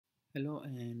Hello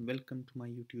and welcome to my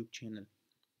YouTube channel.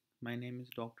 My name is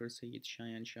Dr. Sayed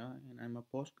Shayan Shah and I'm a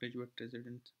postgraduate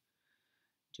resident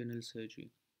general surgery.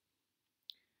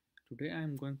 Today I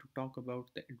am going to talk about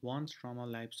the advanced trauma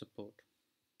life support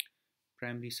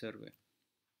primary survey.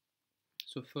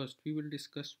 So first we will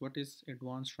discuss what is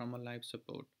advanced trauma life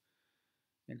support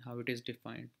and how it is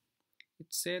defined.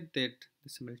 It's said that the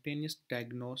simultaneous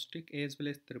diagnostic as well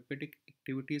as therapeutic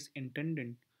activities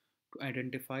intended to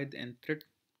identify and treat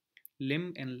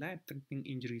limb and life-threatening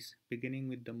injuries, beginning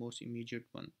with the most immediate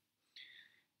one.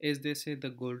 As they say, the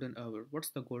golden hour. What's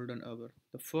the golden hour?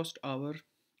 The first hour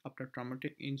after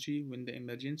traumatic injury when the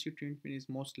emergency treatment is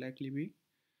most likely be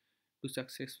to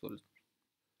successful.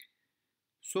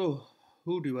 So,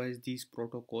 who devised these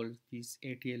protocols, these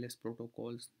ATLS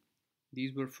protocols?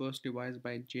 These were first devised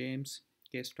by James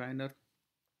K. Steiner,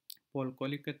 Paul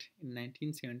Collicutt in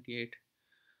 1978.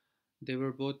 They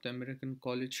were both the American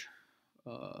College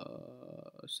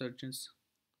surgeons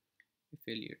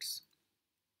affiliates.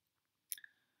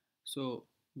 So,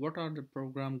 what are the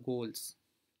program goals?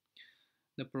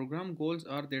 The program goals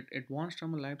are that Advanced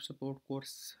Trauma Life Support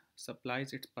course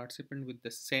supplies its participant with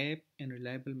the safe and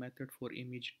reliable method for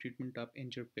immediate treatment of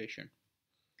injured patient.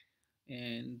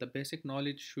 And the basic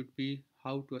knowledge should be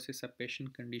how to assess a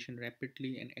patient condition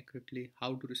rapidly and accurately,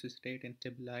 how to resuscitate and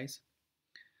stabilize,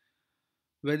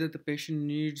 whether the patient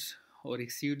needs or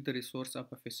exceeds the resource of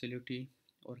a facility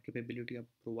or capability of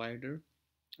a provider,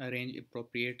 arrange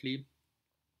appropriately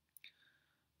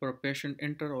for a patient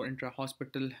inter or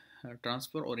intra-hospital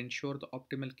transfer or ensure the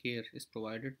optimal care is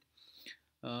provided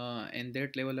and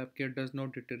that level of care does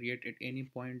not deteriorate at any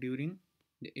point during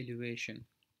the elevation.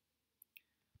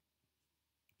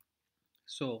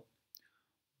 So,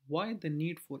 why the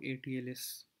need for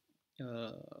ATLS?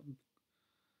 Uh,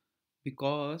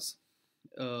 because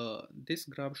this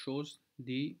graph shows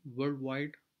the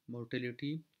worldwide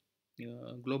mortality,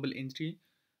 global injury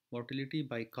mortality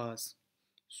by cause.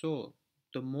 So,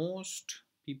 the most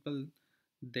people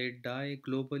that die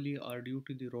globally are due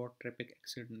to the road traffic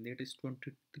accident, that is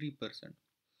 23%.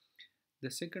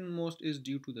 The second most is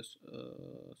due to the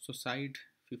suicide,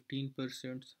 15%,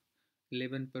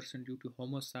 11% due to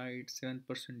homicide, 7%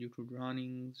 due to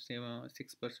drowning, 6%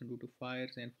 due to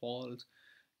fires and falls,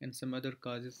 and some other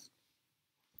causes,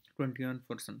 21%.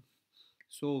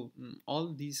 So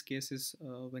all these cases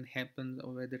when happens,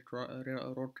 or whether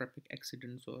road traffic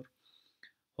accidents or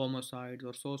homicides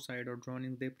or suicide or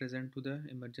drowning, they present to the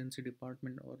emergency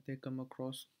department or they come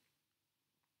across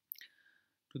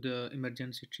to the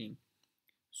emergency team.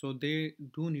 So they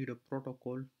do need a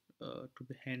protocol to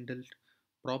be handled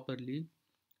properly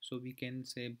so we can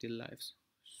save their lives.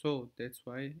 So that's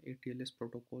why ATLS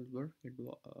protocols were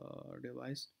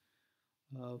devised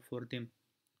for them.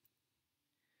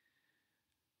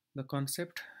 The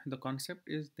concept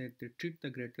is that they treat the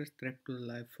greatest threat to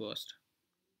life first.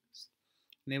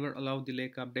 Never allow the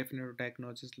lack of definite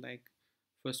diagnosis, like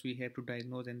first we have to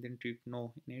diagnose and then treat.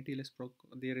 No, in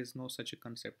there is no such a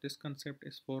concept. This concept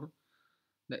is for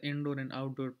the indoor and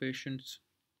outdoor patients.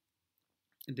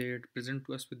 They present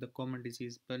to us with the common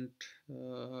disease, but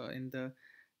in the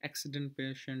accident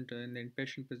patient and the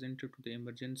patient presented to the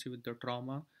emergency with the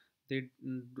trauma, they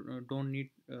don't need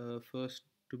first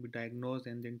to be diagnosed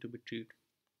and then to be treated.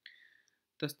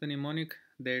 Thus the mnemonic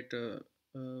that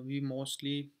we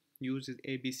mostly use is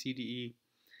ABCDE,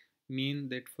 mean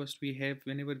that first we have,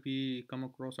 whenever we come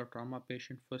across a trauma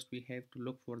patient, first we have to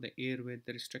look for the airway,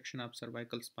 the restriction of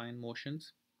cervical spine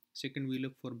motions. Second, we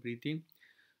look for breathing.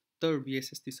 Third, we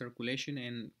assess the circulation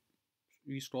and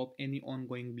we stop any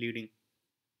ongoing bleeding.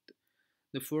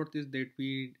 The fourth is that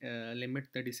we limit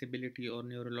the disability or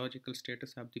neurological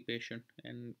status of the patient.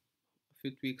 And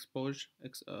fifth, we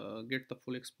get the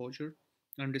full exposure,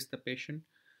 unless the patient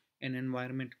and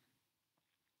environment.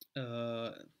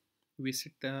 Uh, we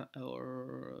sit the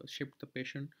or shift the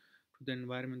patient to the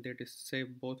environment that is safe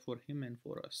both for him and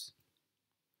for us.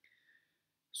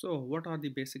 So, what are the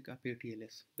basic of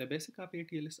ATLS? The basic of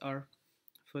ATLS are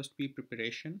first we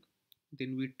preparation,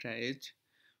 then we triage,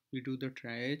 we do the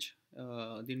triage,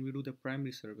 then we do the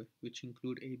primary survey, which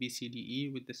include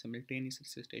ABCDE with the simultaneous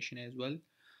resuscitation as well.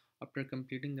 After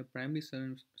completing the primary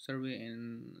survey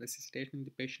and resuscitating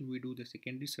the patient, we do the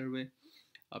secondary survey.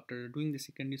 After doing the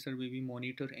secondary survey, we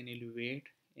monitor and evaluate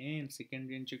and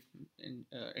secondary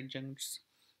adjuncts,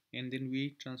 and then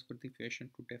we transfer the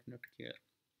patient to definite care.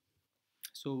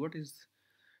 So, what is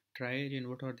triage and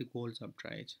what are the goals of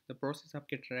triage? The process of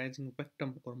categorizing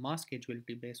victim or mass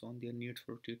casualty based on their needs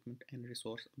for treatment and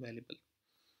resource available.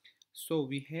 So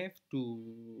we have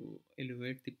to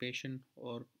evaluate the patient,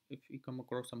 or if we come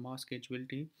across a mass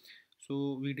casualty,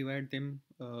 So we divide them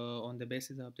on the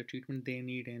basis of the treatment they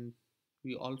need, and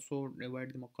we also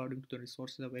divide them according to the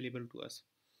resources available to us.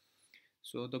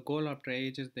 So the goal of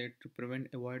triage is that to prevent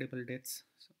avoidable deaths,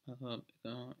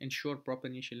 ensure proper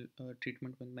initial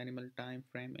treatment with minimal time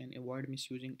frame, and avoid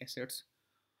misusing assets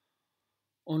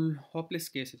on hopeless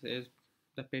cases as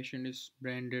the patient is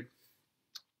branded,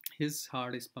 his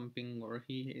heart is pumping, or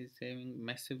he is having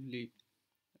massively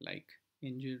like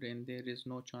injured, and there is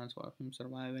no chance for him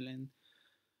survival, and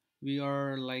we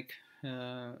are like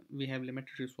we have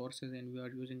limited resources and we are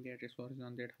using that resources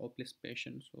on that hopeless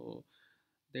patient. So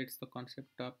that's the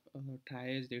concept of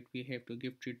triage, that we have to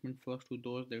give treatment first to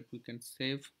those that we can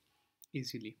save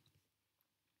easily.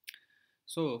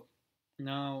 So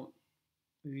now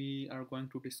we are going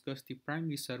to discuss the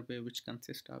primary survey, which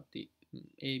consists of the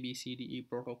ABCDE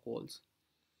protocols.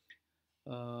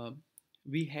 uh,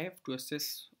 we have to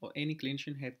assess, or any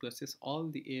clinician have to assess all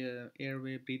the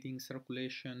airway, breathing,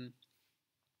 circulation,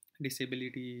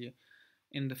 disability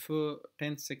in the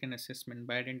 10-second assessment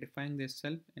by identifying the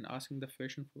self and asking the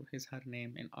patient for his her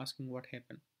name and asking what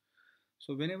happened.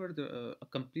 So whenever a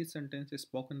complete sentence is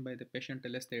spoken by the patient,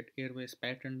 tell us that airway is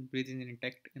pattern, breathing is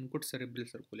intact, and good cerebral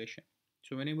circulation.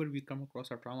 So whenever we come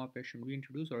across a trauma patient, we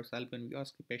introduce ourselves and we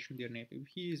ask the patient their name. If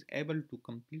he is able to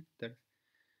complete the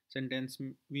sentence,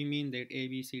 we mean that A,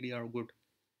 B, C, D are good.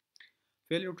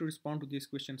 Failure to respond to these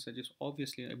questions suggests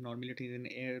obviously abnormalities in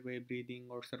airway, breathing,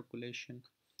 or circulation,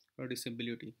 or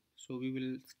disability. So we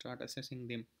will start assessing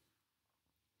them.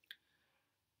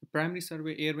 The primary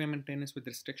survey: airway maintenance with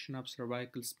restriction of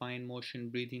cervical spine motion,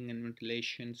 breathing and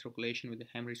ventilation, circulation with the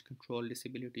hemorrhage control,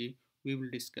 disability. We will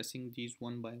discussing these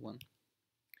one by one.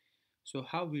 So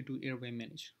how we do airway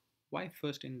manage? Why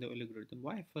first in the algorithm?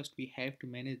 Why first we have to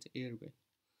manage the airway?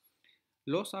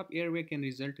 Loss of airway can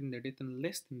result in the death in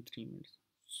less than 3 minutes.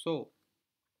 So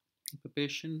if a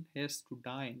patient has to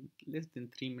die in less than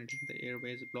 3 minutes if the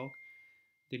airway is blocked,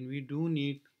 then we do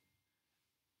need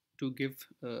to give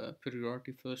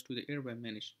priority first to the airway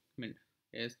management,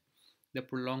 as the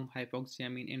prolonged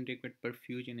hypoxia mean inadequate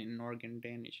perfusion and organ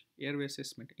damage. Airway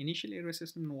assessment. Initial airway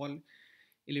assessment involve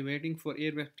elevating for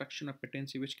airway obstruction or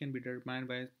patency, which can be determined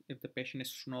by if the patient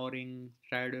is snoring,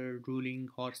 stridor, drooling,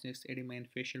 hoarseness, edema, and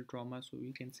facial trauma. So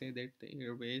we can say that the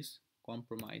airway is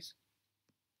compromised.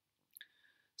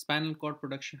 Spinal cord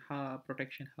protection,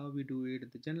 how we do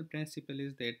it. The general principle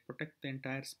is that protect the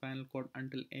entire spinal cord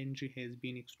until injury has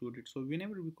been excluded. So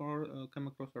whenever we come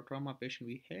across a trauma patient,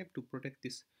 we have to protect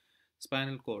this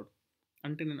spinal cord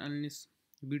until and unless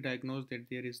we diagnose that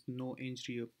there is no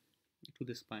injury to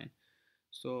the spine.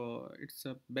 So it's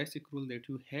a basic rule that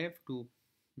you have to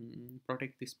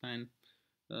protect the spine.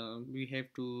 We have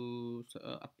to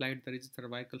apply the rigid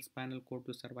cervical spinal cord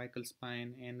to cervical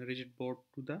spine and rigid board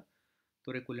to the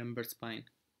thoracolumbar spine.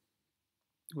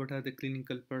 What are the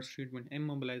clinical first treatment?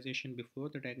 Immobilization before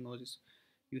the diagnosis.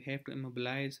 You have to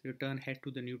immobilize, return head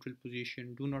to the neutral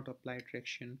position, do not apply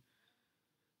traction.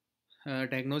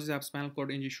 Diagnosis of spinal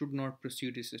cord injury should not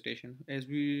precede resuscitation, as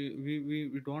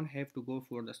we don't have to go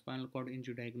for the spinal cord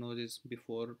injury diagnosis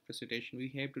before resuscitation.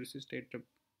 We have to resuscitate the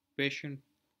patient.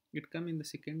 It come in the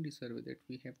secondary survey that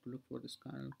we have to look for the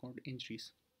spinal cord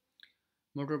injuries.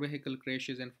 Motor vehicle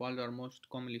crashes and falls are most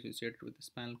commonly associated with the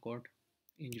spinal cord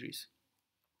injuries.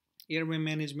 Airway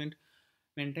management: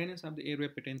 maintenance of the airway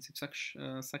patency,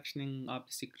 suctioning of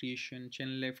the secretion,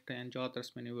 chin lift and jaw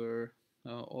thrust maneuver,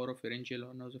 oropharyngeal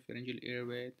or nasopharyngeal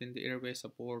airway, then the airway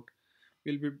support.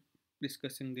 We'll be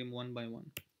discussing them one by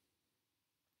one.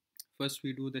 First,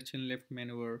 we do the chin lift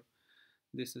maneuver.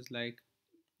 This is like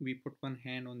we put one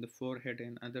hand on the forehead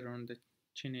and other on the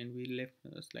chin, and we lift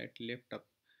slightly lift up,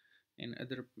 and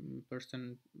other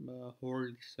person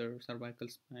hold the cervical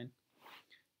spine,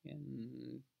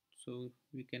 and so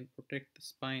we can protect the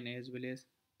spine as well as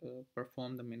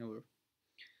perform the maneuver.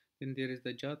 Then there is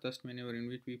the jaw thrust maneuver, in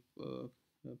which we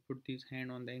put this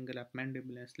hand on the angle of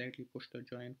mandible and slightly push the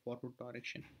jaw in forward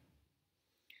direction.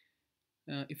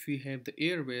 If we have the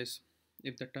airways,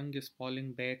 if the tongue is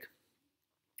falling back,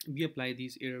 we apply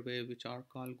these airways, which are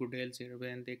called Gaudel's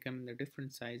airway, and they come in the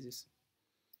different sizes.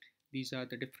 These are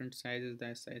the different sizes: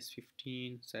 that size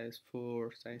 15, size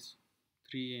 4, size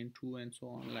 3 and 2, and so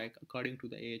on, like according to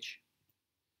the age.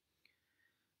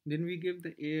 Then we give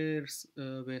the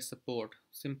airway support.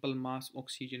 Simple mask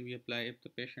oxygen we apply if the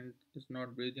patient is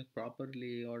not breathing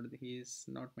properly or he is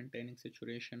not maintaining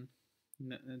saturation.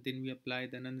 Then we apply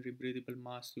the non-rebreathable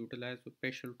mask utilized for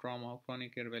facial trauma or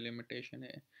chronic airway limitation.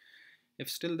 If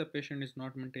still the patient is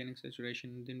not maintaining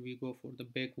saturation, then we go for the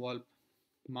bag valve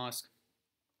mask.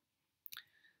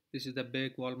 This is the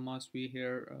bag valve mask we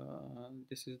hear.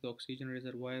 This is the oxygen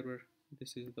reservoir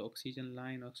This is the oxygen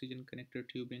line, oxygen connector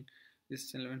tubing. This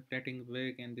is an plating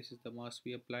wig, and this is the mask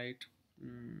we applied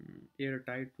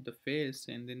airtight to the face,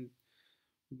 and then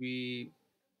we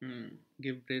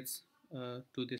give breaths to this